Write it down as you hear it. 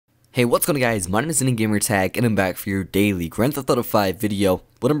Hey, what's going on guys, my name is EndingGamertag and I'm back for your daily Grand Theft Auto 5 video.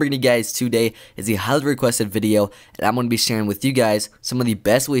 What I'm bringing you guys today is a highly requested video, and I'm going to be sharing with you guys some of the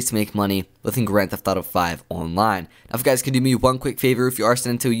best ways to make money within Grand Theft Auto 5 online. Now if you guys can do me one quick favor, if you are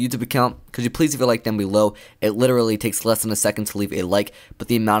sent into a YouTube account, could you please leave a like down below? It literally takes less than a second to leave a like, but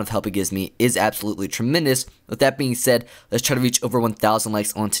the amount of help it gives me is absolutely tremendous. With that being said, let's try to reach over 1,000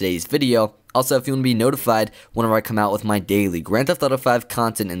 likes on today's video. Also, if you want to be notified whenever I come out with my daily Grand Theft Auto 5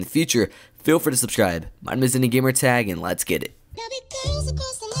 content in the future, feel free to subscribe. My name is EndingGamertag, and let's get it.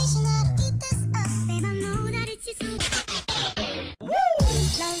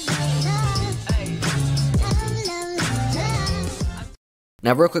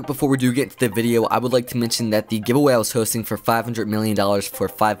 Now real quick before we do get into the video, I would like to mention that the giveaway I was hosting for $500 million for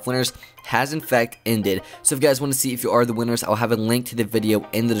 5 winners has in fact ended. So if you guys want to see if you are the winners, I'll have a link to the video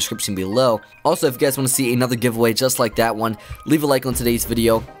in the description below. Also, if you guys want to see another giveaway just like that one, leave a like on today's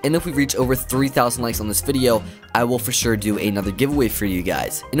video, and if we reach over 3,000 likes on this video, I will for sure do another giveaway for you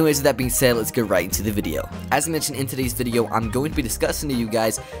guys. Anyways, with that being said, let's get right into the video. As I mentioned in today's video, I'm going to be discussing to you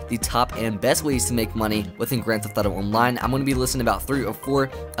guys the top and best ways to make money within Grand Theft Auto Online. I'm going to be listing about 3 or 4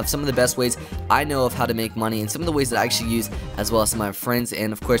 of some of the best ways I know of how to make money, and some of the ways that I actually use, as well as some of my friends.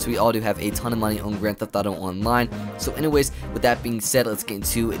 And of course, we all do have a ton of money on Grand Theft Auto Online. So anyways, with that being said, let's get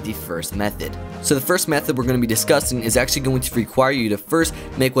into the first method. So the first method we're going to be discussing is actually going to require you to first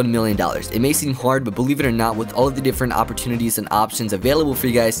make $1 million. It may seem hard, but believe it or not, with all of the different opportunities and options available for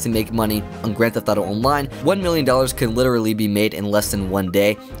you guys to make money on Grand Theft Auto Online, $1 million can literally be made in less than 1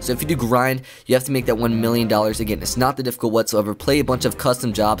 day. So if you do grind, you have to make that $1 million. Again, it's not that difficult whatsoever. Play a bunch of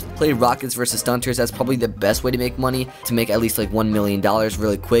custom jobs, play Rockets versus Stunters. That's probably the best way to make money, to make at least like $1 million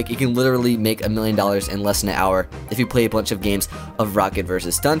really quick. You can literally make $1 million in less than an hour if you play a bunch of games of Rocket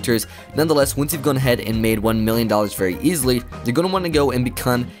versus Stunters. Nonetheless, once you've gone ahead and made $1 million very easily, you're going to want to go and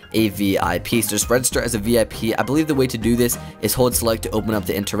become a VIP. So just register as a VIP. I believe the way to do this is hold select to open up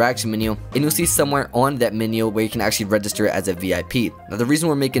the interaction menu, and you'll see somewhere on that menu where you can actually register as a VIP. Now the reason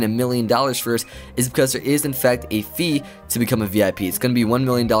we're making $1 million first is because there is in fact a fee to become a VIP. It's going to be $1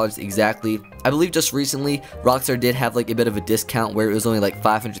 million exactly. I believe just recently Rockstar did have like a bit of a discount where it was only like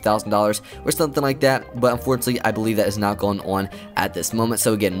 $500,000 or something like that, but unfortunately I believe that is not going on at this moment.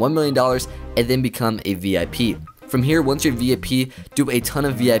 So again, $1 million and then become a VIP. From here, once you're VIP, do a ton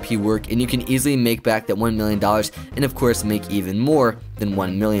of VIP work, and you can easily make back that $1 million, and of course make even more than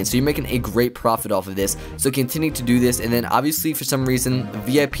 $1 million. So you're making a great profit off of this. So continue to do this, and then obviously for some reason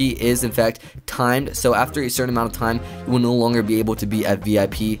VIP is in fact timed. So after a certain amount of time, you will no longer be able to be a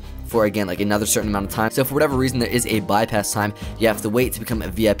VIP for, again, like another certain amount of time. So for whatever reason there is a bypass time, you have to wait to become a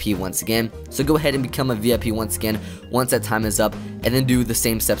VIP once again. So go ahead and become a VIP once again once that time is up, and then do the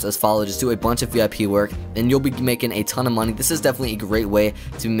same steps as follow. Just do a bunch of VIP work and you'll be making a ton of money. This is definitely a great way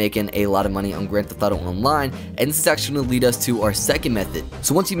to be making a lot of money on Grand Theft Auto Online, and this is actually going to lead us to our second method.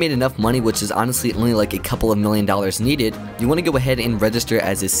 So once you made enough money, which is honestly only like a couple of $1 million needed, you want to go ahead and register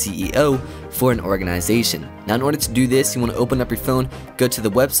as a CEO for an organization. Now in order to do this, you want to open up your phone, go to the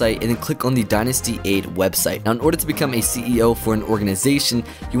website, and then click on the Dynasty Aid website. Now in order to become a CEO for an organization,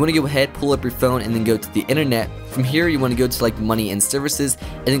 you want to go ahead, pull up your phone, and then go to the internet. From here, you want to go to like money and services,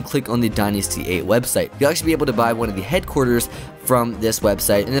 and then click on the Dynasty Aid website. You'll actually be able to buy one of the headquarters from this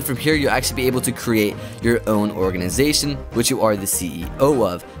website, and then from here you'll actually be able to create your own organization, which you are the CEO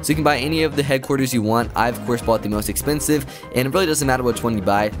of. So you can buy any of the headquarters you want. I of course bought the most expensive, and it really doesn't matter which one you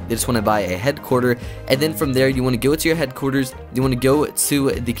buy. They just want to buy a headquarter, and then from there you want to go to your headquarters, you want to go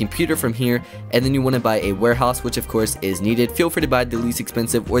to the computer from here, and then you want to buy a warehouse, which of course is needed. Feel free to buy the least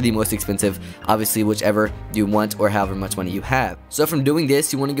expensive or the most expensive, obviously whichever you want or however much money you have. So from doing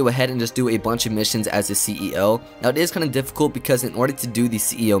this, you want to go ahead and just do a bunch of missions as a CEO. Now it is kind of difficult because in order to do the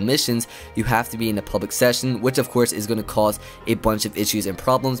CEO missions, you have to be in a public session, which of course is going to cause a bunch of issues and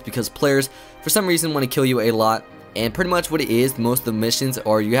problems because players for some reason want to kill you a lot. And pretty much what it is, most of the missions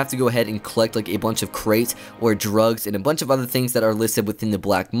are you have to go ahead and collect like a bunch of crates or drugs and a bunch of other things that are listed within the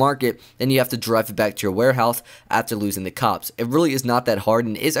black market. Then you have to drive it back to your warehouse after losing the cops. It really is not that hard,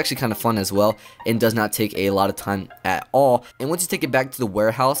 and is actually kind of fun as well, and does not take a lot of time at all. And once you take it back to the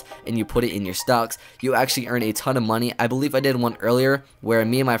warehouse and you put it in your stocks, you actually earn a ton of money. I believe I did one earlier where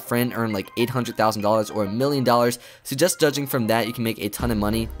me and my friend earned like $800,000 or $1 million. So just judging from that, you can make a ton of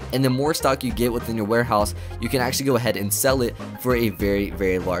money. And the more stock you get within your warehouse, you can actually actually go ahead and sell it for a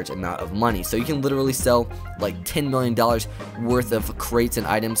very large amount of money. So you can literally sell like $10 million worth of crates and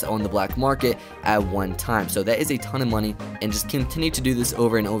items on the black market at one time. So that is a ton of money, and just continue to do this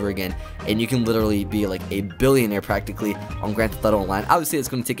over and over again, and you can literally be like a billionaire practically on Grand Theft Auto Online. Obviously it's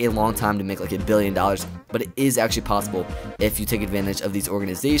going to take a long time to make like $1 billion, but it is actually possible if you take advantage of these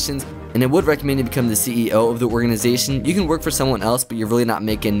organizations. And I would recommend you become the CEO of the organization. You can work for someone else, but you're really not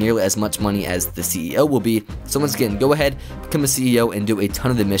making nearly as much money as the CEO will be. So once again, go ahead, become a CEO and do a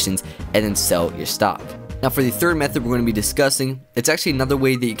ton of the missions, and then sell your stock. Now for the third method we're going to be discussing, it's actually another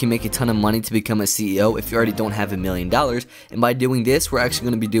way that you can make a ton of money to become a CEO if you already don't have $1 million. And by doing this, we're actually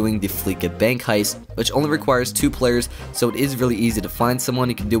going to be doing the Fleeka Bank heist, which only requires 2 players, so it is really easy to find someone.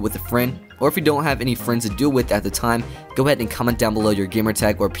 You can do it with a friend, or if you don't have any friends to do it with at the time, go ahead and comment down below your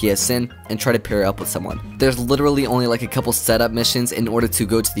gamertag or PSN and try to pair up with someone. There's literally only like a couple setup missions in order to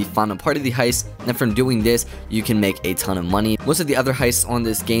go to the final part of the heist, and from doing this, you can make a ton of money. Most of the other heists on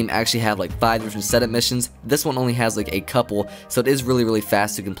this game actually have like 5 different setup missions. This one only has like a couple, so it is really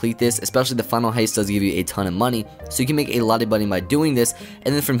fast to complete this, especially the final heist does give you a ton of money, so you can make a lot of money by doing this.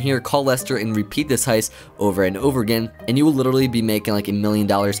 And then from here, call Lester and repeat this heist over and over again, and you will literally be making like $1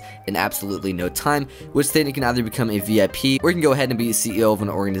 million in absolutely no time, which then you can either become a VIP, or you can go ahead and be a CEO of an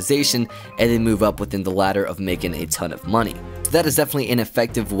organization and then move up within the ladder of making a ton of money. So that is definitely an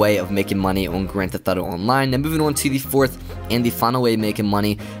effective way of making money on Grand Theft Auto Online. Now moving on to the fourth and the final way of making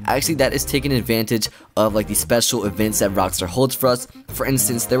money, actually that is taking advantage of like the special events that Rockstar holds for us. For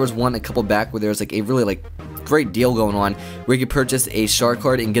instance, there was one a couple back where there was like a really like great deal going on where you could purchase a shark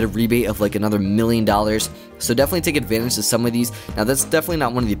card and get a rebate of like another $1 million. So definitely take advantage of some of these. Now that's definitely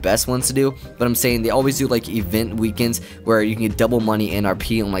not one of the best ones to do, but I'm saying they always do like event weekends where you can get double money in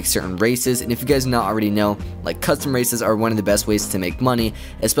RP on like certain races. And if you guys not already know, like custom races are one of the best ways to make money,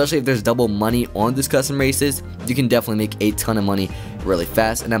 especially if there's double money on those custom races. You can definitely make a ton of money really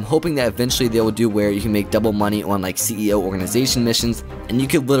fast, and I'm hoping that eventually they will do where you can make double money on like CEO organization missions, and you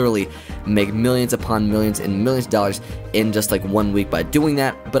could literally make millions upon millions and millions of dollars in just like 1 week by doing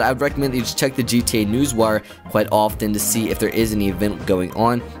that. But I would recommend that you just check the GTA Newswire quite often to see if there is any event going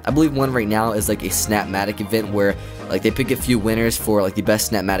on. I believe one right now is like a Snapmatic event where like they pick a few winners for like the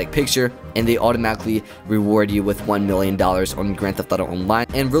best Snapmatic picture, and they automatically reward you with $1 million on Grand Theft Auto Online.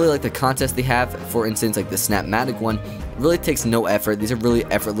 And really like the contest they have, for instance like the Snapmatic one, really takes no effort. These are really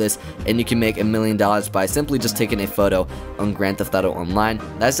effortless, and you can make $1 million by simply just taking a photo on Grand Theft Auto Online.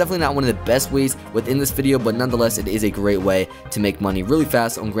 That's definitely not one of the best ways within this video, but nonetheless it is a great way to make money really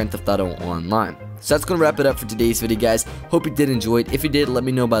fast on Grand Theft Auto Online. So that's going to wrap it up for today's video, guys. Hope you did enjoy it. If you did, let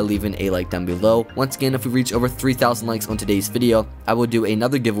me know by leaving a like down below. Once again, if we reach over 3,000 likes on today's video, I will do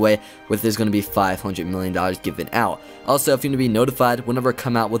another giveaway where there's going to be $500 million given out. Also, if you want to be notified whenever I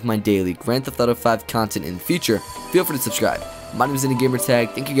come out with my daily Grand Theft Auto 5 content in the future, feel free to subscribe. My name is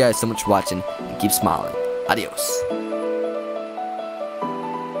EndingGamertag. Thank you guys so much for watching, and keep smiling. Adios.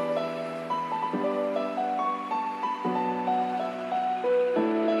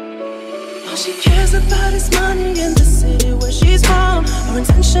 All she cares about is money in the city where she's from. Her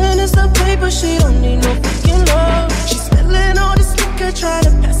intention is the paper, she don't need no fucking love. She's spilling all this liquor, trying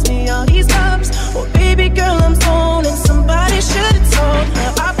to pass me all these cups. Oh baby girl, I'm zoning, somebody should've told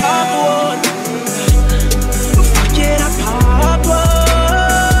her I pop one. Fuck it, I pop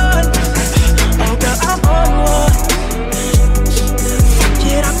one. Oh girl, I'm on one. Fuck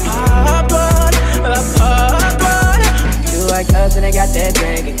it, I pop one. I pop one. You like us and I got that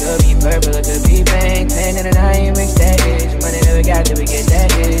drink. It could be purple, it could be pink. 10 and a 9, you mix that bitch. Money never got till we get that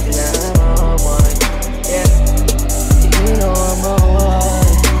bitch. And I'm on one, yeah. You know I'm on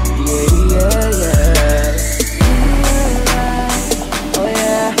one, yeah, yeah, yeah. Oh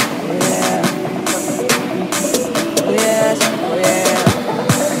yeah, oh yeah. Oh yes, oh yeah.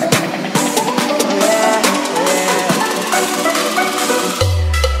 Oh yeah, oh yeah.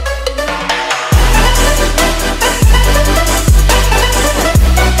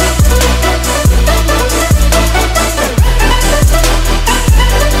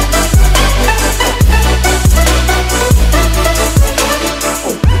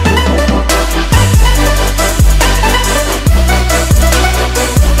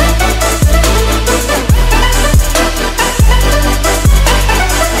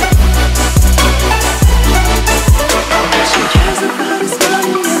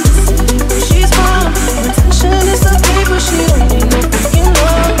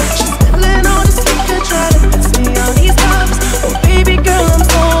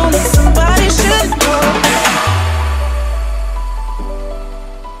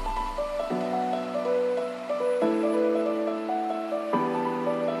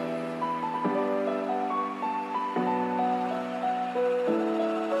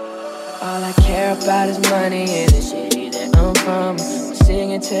 about is money in the city that I'm from. I'm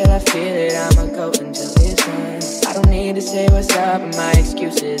singing till I feel it, I'ma go until it's done. I don't need to say what's up, and my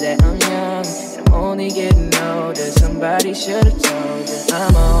excuse is that I'm young and I'm only getting older. Somebody should've told you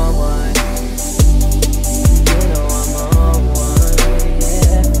I'm on one. You know I'm on one,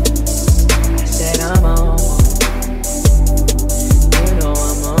 yeah. I said I'm on one. You know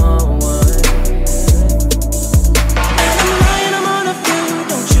I'm on one, yeah. I'm lying, I'm on a few.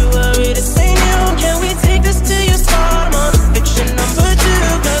 Don't you worry, this ain't new. Can we take this to your spot? I'm on fiction number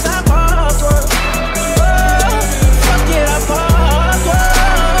 2, 'cause I popped one. Fuck it, I popped one.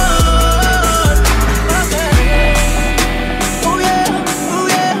 Okay. Oh yeah, oh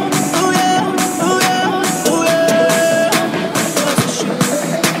yeah, oh yeah, oh yeah, oh yeah.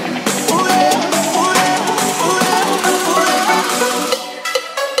 Oh yeah, oh yeah, oh yeah, oh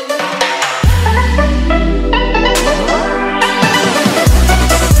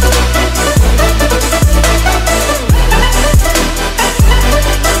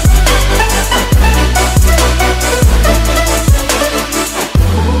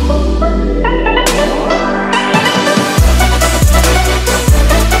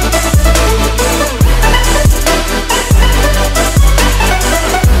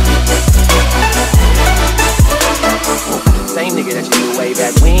same nigga that you knew way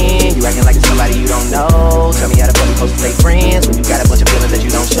back when. You acting like it's somebody you don't know. Tell me how the fuck you supposed to stay friends when you got a bunch of feelings that you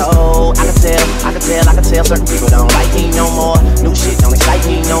don't show. I can tell certain people don't like me no more. New shit don't excite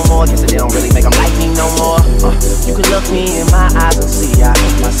me no more. Guess that they don't really make them like me no more. You can look me in my eyes and see I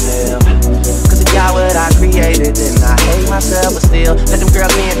hate myself. Cause if y'all what I created, then I hate myself. But still, let them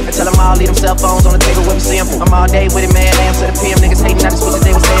girls in and tell them all leave them cell phones on the table when we see them. I'm all day with it, man. AM to the PM, niggas hating, I just wish that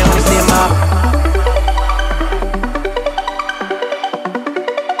they was saying when they see them all.